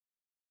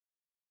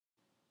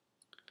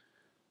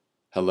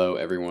Hello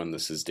everyone,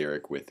 this is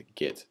Derek with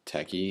Get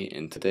Techie,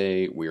 and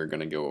today we are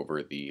going to go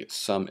over the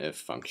SUMIF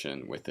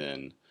function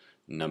within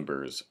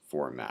Numbers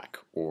for Mac,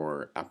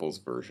 or Apple's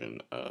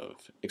version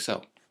of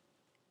Excel.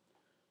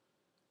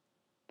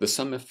 The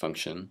SUMIF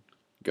function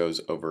goes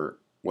over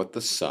what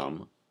the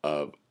sum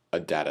of a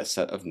data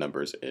set of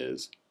numbers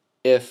is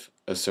if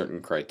a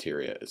certain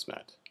criteria is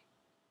met.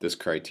 This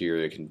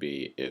criteria can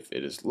be if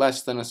it is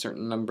less than a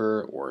certain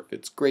number, or if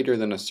it's greater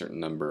than a certain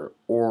number,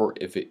 or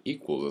if it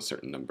equals a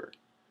certain number.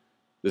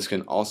 This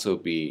can also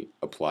be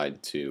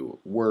applied to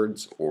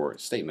words or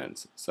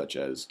statements, such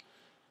as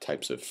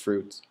types of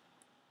fruits.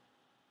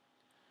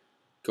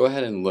 Go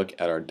ahead and look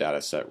at our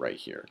data set right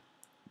here.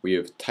 We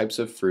have types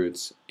of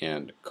fruits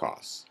and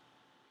costs.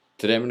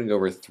 Today I'm going to go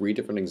over 3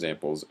 different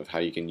examples of how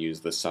you can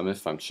use the SUMIF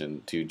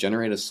function to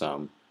generate a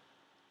sum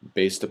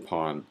based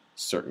upon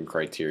certain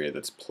criteria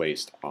that's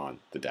placed on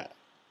the data.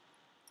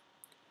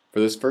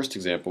 For this first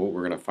example,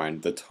 we're going to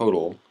find the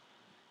total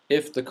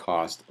if the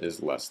cost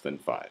is less than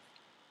 5.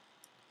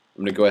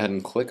 I'm going to go ahead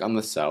and click on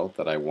the cell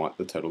that I want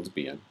the total to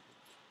be in,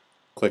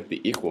 click the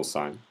equal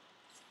sign,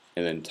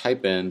 and then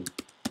type in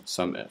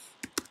SUMIF,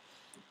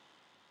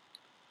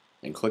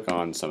 and click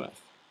on SUMIF.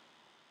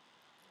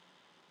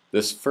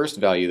 This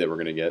first value that we're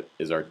going to get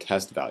is our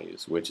test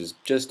values, which is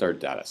just our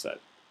data set.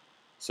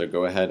 So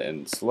go ahead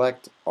and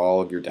select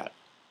all of your data.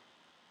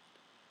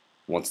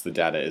 Once the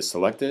data is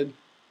selected,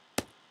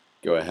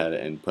 go ahead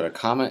and put a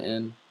comma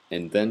in,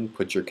 and then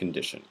put your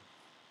condition.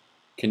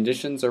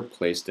 Conditions are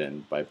placed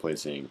in by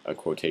placing a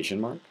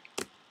quotation mark,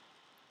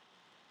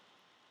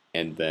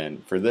 and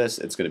then for this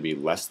it's going to be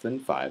less than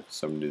 5,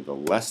 so I'm going to do the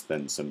less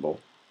than symbol,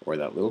 or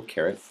that little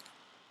caret,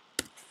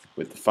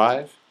 with the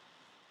 5,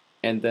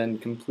 and then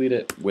complete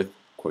it with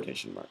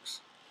quotation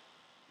marks.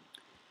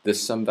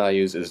 This sum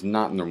values is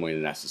not normally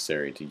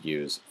necessary to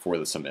use for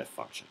the SUMIF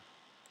function.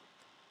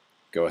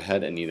 Go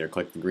ahead and either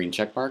click the green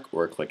check mark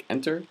or click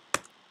enter,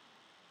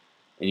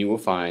 and you will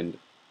find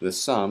the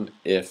sum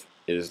if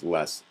it is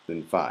less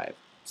than 5.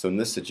 So in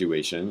this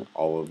situation,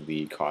 all of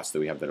the costs that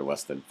we have that are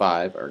less than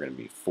 5 are going to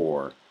be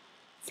 4,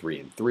 3,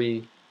 and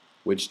 3,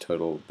 which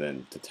total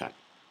then to 10.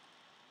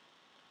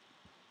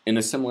 In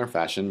a similar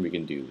fashion, we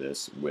can do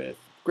this with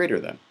greater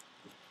than.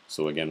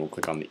 So again, we'll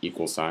click on the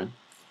equal sign,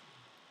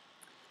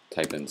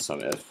 type in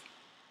SUMIF,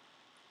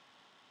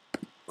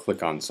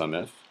 click on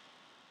SUMIF,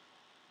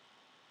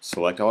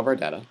 select all of our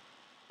data,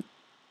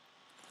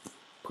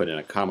 put in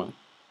a comma,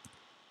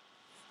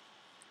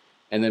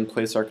 and then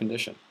place our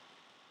condition.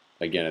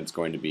 Again, it's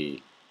going to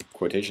be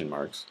quotation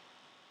marks.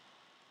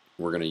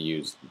 We're going to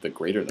use the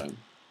greater than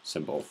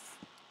symbol,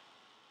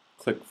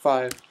 click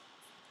 5,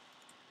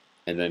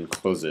 and then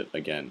close it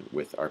again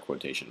with our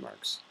quotation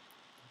marks.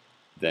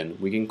 Then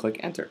we can click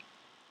enter.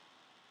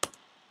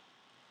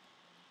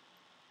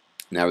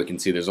 Now we can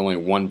see there's only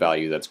one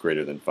value that's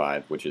greater than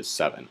 5, which is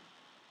 7,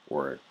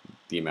 or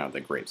the amount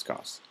that grapes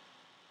cost.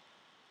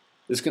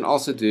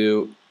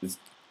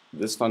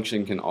 This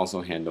function can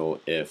also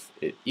handle if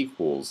it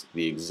equals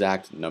the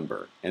exact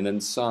number, and then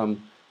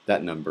sum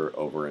that number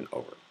over and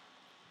over.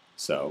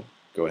 So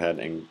go ahead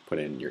and put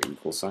in your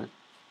equal sign,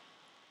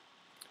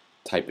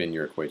 type in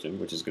your equation,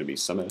 which is going to be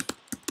SUMIF,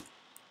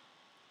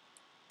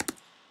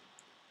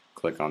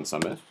 click on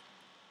SUMIF,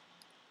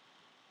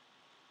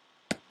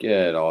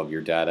 get all of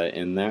your data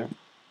in there,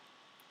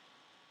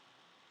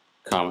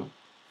 comma,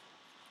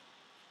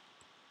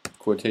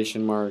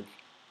 quotation mark,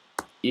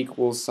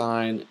 equal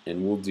sign,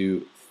 and we'll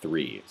do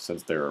 3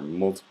 since there are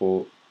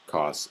multiple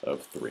costs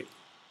of 3.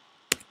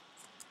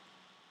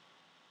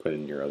 Put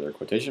in your other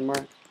quotation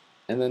mark,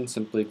 and then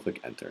simply click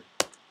enter.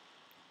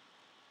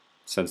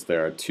 Since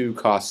there are 2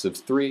 costs of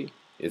 3,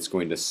 it's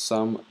going to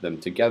sum them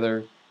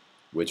together,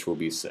 which will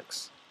be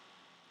 6.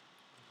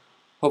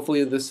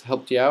 Hopefully this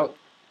helped you out.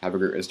 Have a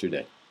great rest of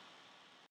your day.